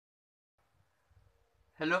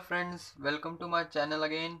Hello friends, welcome to my channel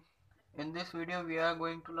again. In this video we are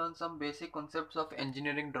going to learn some basic concepts of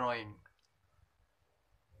engineering drawing.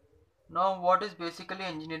 Now what is basically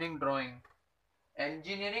engineering drawing?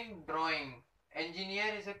 Engineering drawing.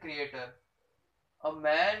 Engineer is a creator. A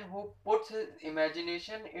man who puts his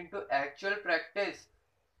imagination into actual practice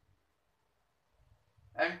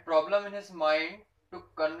and problem in his mind to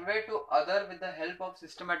convey to other with the help of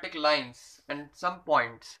systematic lines and some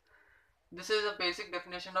points. This is a basic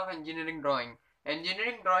definition of engineering drawing.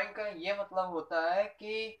 Engineering drawing का ये मतलब होता है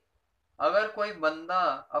कि अगर कोई बंदा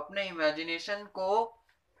अपने इमेजिनेशन को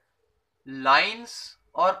लाइंस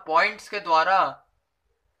और पॉइंट्स के द्वारा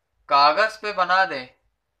कागज पे बना दे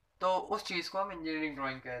तो उस चीज को हम इंजीनियरिंग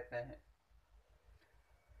ड्राइंग कहते हैं.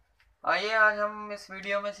 आइए आज हम इस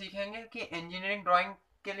वीडियो में सीखेंगे कि इंजीनियरिंग ड्राइंग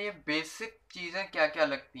के लिए बेसिक चीजें क्या क्या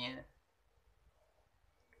लगती हैं.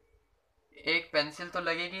 एक पेंसिल तो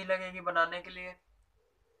लगेगी ही लगेगी बनाने के लिए,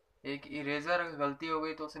 एक इरेजर गलती हो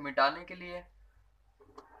गई तो उसे मिटाने के लिए,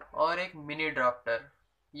 और एक मिनी ड्राफ्टर.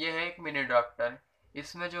 ये है एक मिनी ड्राफ्टर.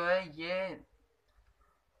 इसमें जो है ये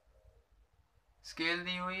स्केल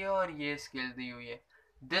दी हुई है और ये स्केल दी हुई है.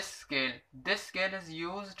 This scale is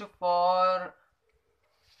used for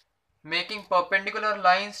making perpendicular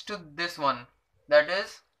lines to this one. That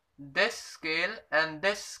is this scale and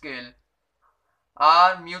this scale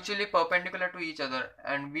are mutually perpendicular to each other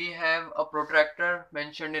and we have a protractor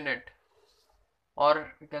mentioned in it, or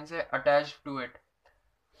you can say attached to it,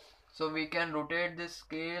 so we can rotate this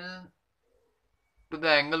scale to the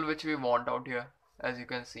angle which we want out here, as you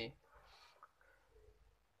can see.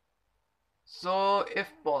 So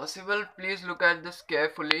if possible, please look at this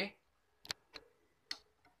carefully.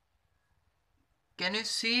 Can you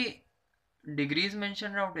see degrees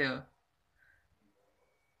mentioned out here?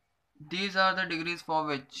 These are the degrees for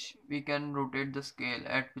which we can rotate the scale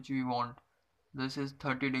at which we want. This is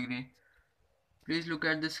 30 degree. Please look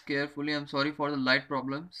at this carefully. I'm sorry for the light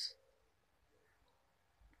problems.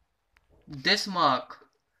 This mark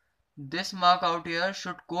out here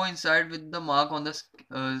should coincide with the mark on the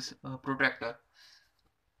protractor.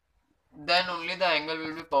 Then only the angle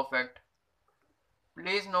will be perfect.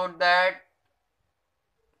 Please note that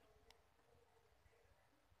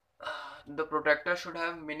the protractor should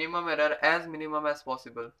have minimum error, as minimum as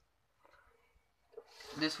possible.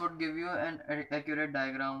 This would give you an accurate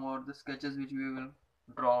diagram or the sketches which we will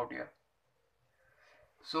draw out here.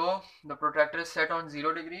 So the protractor is set on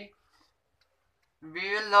 0 degree.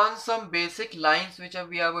 We will learn some basic lines which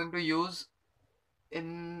we are going to use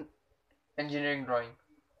in engineering drawing.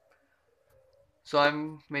 So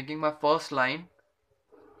I'm making my first line.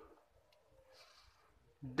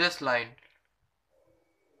 This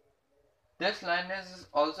line is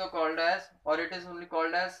also called as, or it is only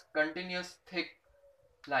called as, continuous thick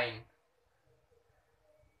line.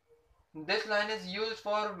 This line is used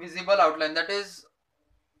for visible outline. That is,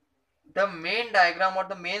 the main diagram or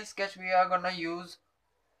the main sketch we are gonna use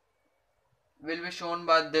will be shown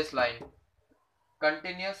by this line,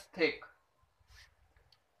 continuous thick.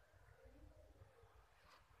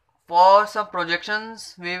 For some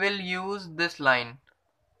projections we will use this line.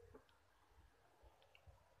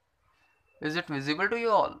 Is it visible to you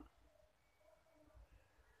all?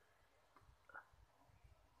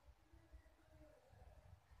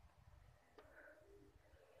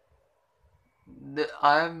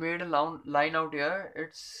 I have made a line out here.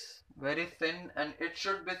 It's very thin and it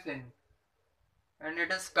should be thin, and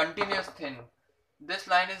it is continuous thin. This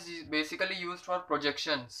line is basically used for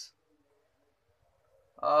projections,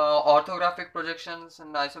 orthographic projections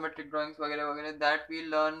and isometric drawings वगैरह that we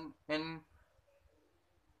learn in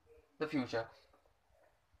the future.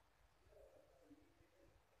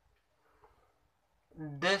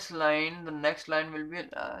 This line, the next line will be,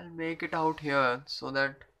 I'll make it out here so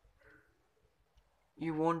that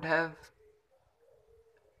you won't have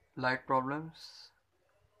light problems.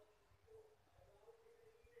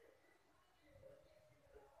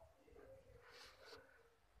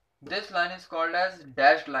 This line is called as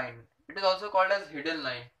dashed line. It is also called as hidden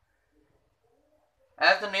line.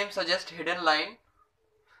 As the name suggests, hidden line,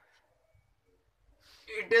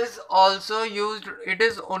 it is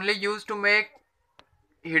only used to make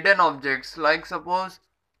hidden objects. Like suppose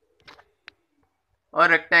a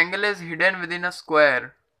rectangle is hidden within a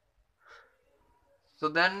square, so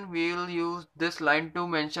then we will use this line to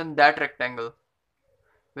mention that rectangle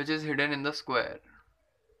which is hidden in the square.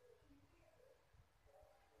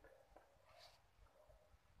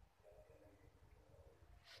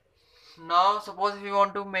 Now suppose if we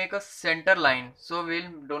want to make a center line, so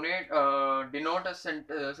we'll denote a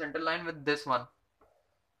center line with this one.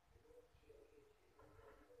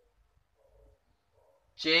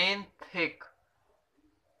 chain thick.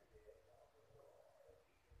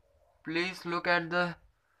 Please look at the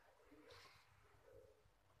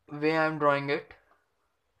way I am drawing it.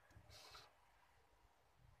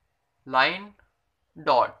 Line,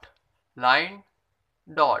 dot, line,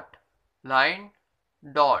 dot, line,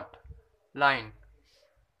 dot, line.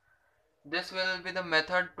 This will be the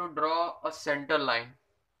method to draw a center line.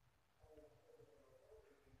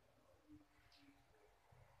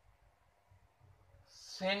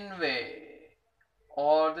 Thin way,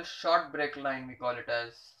 or the short break line we call it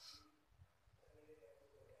as.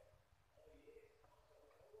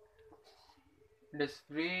 It is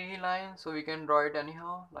free line, so we can draw it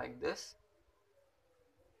anyhow like this.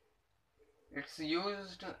 It's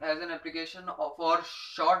used as an application for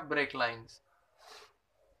short break lines.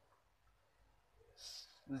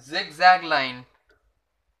 Zigzag line.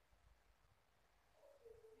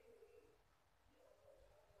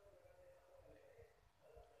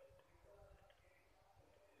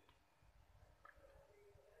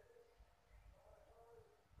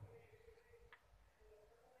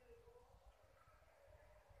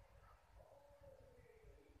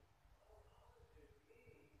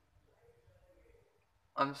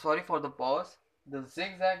 I'm sorry for the pause. The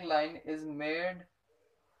zigzag line is made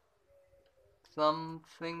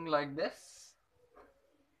something like this.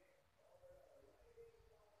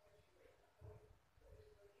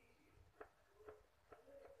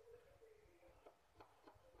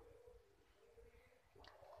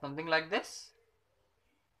 Something like this.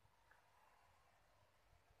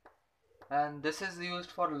 And this is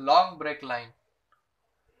used for long break line.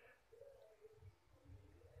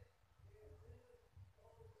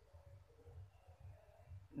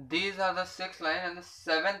 These are the 6th line, and the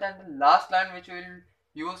 7th and the last line which we will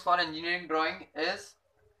use for engineering drawing is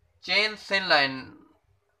chain thin line,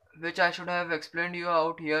 which I should have explained you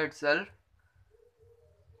out here itself.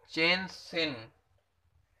 Chain thin.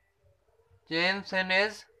 Chain thin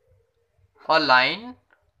is a line,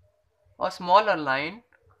 a smaller line,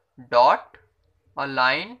 dot, a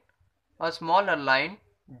line, a smaller line,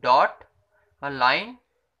 dot, a line,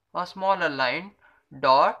 a smaller line,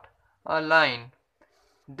 dot, a line.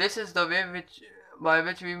 This is the way by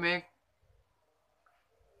which we make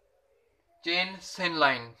chain thin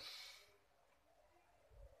line,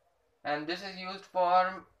 and this is used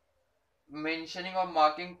for mentioning or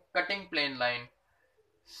marking cutting plane line.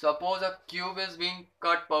 Suppose a cube is being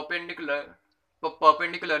cut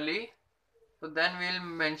perpendicularly, so then we'll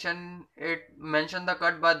mention the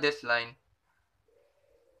cut by this line.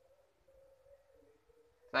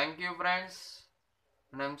 Thank you, friends,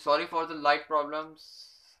 and I'm sorry for the light problems.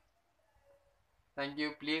 Thank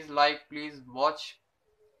you. Please like, please watch,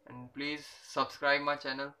 and please subscribe my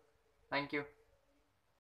channel. Thank you.